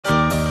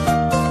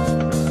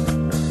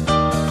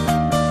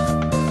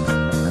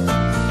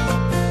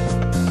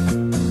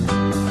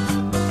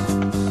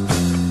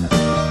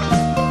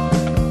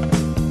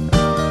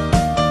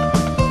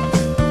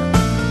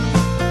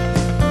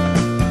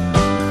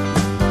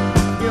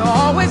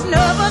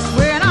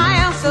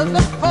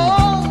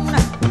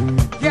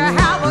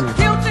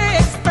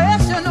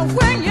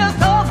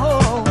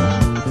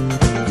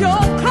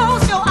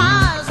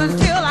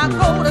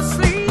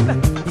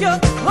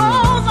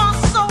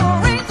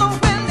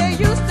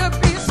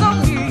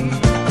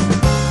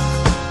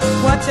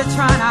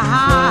to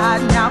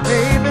hide now,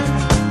 baby?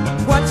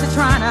 What you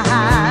trying to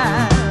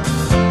hide?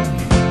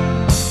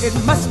 It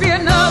must be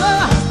another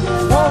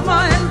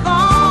woman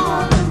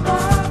involved.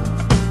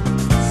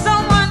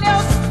 Someone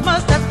else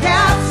must have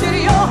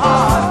captured your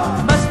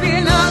heart. Must be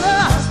another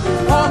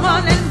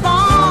woman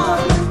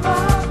involved.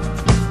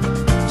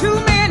 Too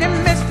many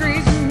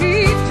mysteries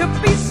need to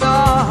be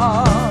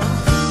solved.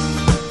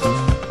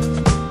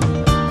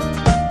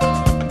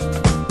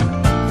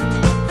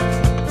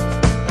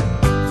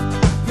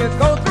 You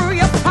go through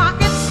your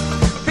pockets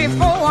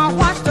before I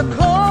wash the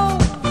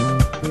clothes.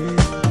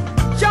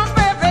 Jump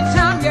every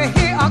time you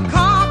hear a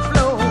car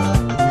blow.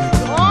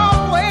 You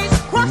always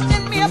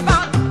question me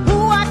about who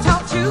I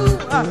talk to,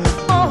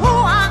 or who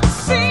I've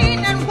seen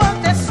and what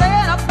they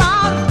said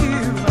about you.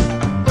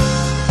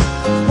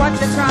 What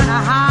you trying to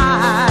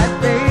hide,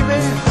 baby?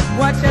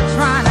 What you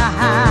trying to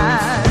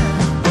hide?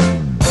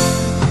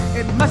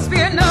 It must be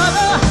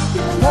another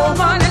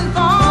woman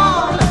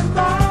involved.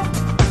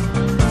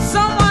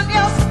 Someone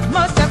else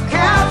must have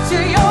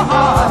captured your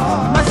heart.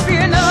 Must be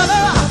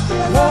another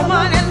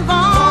woman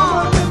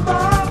involved.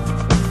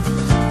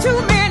 Too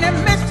many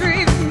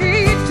mysteries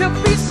need to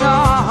be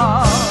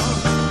solved.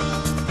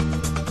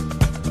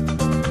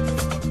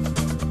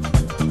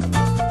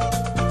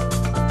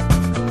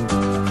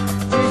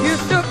 You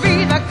used to be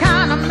the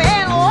kind of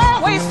man who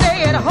always stay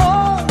at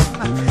home,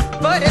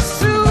 but as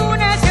soon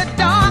as you're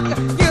dark,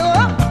 you're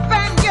up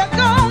and you're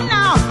gone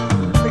now.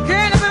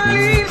 Beginning to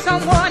believe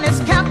someone has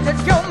captured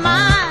your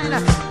mind.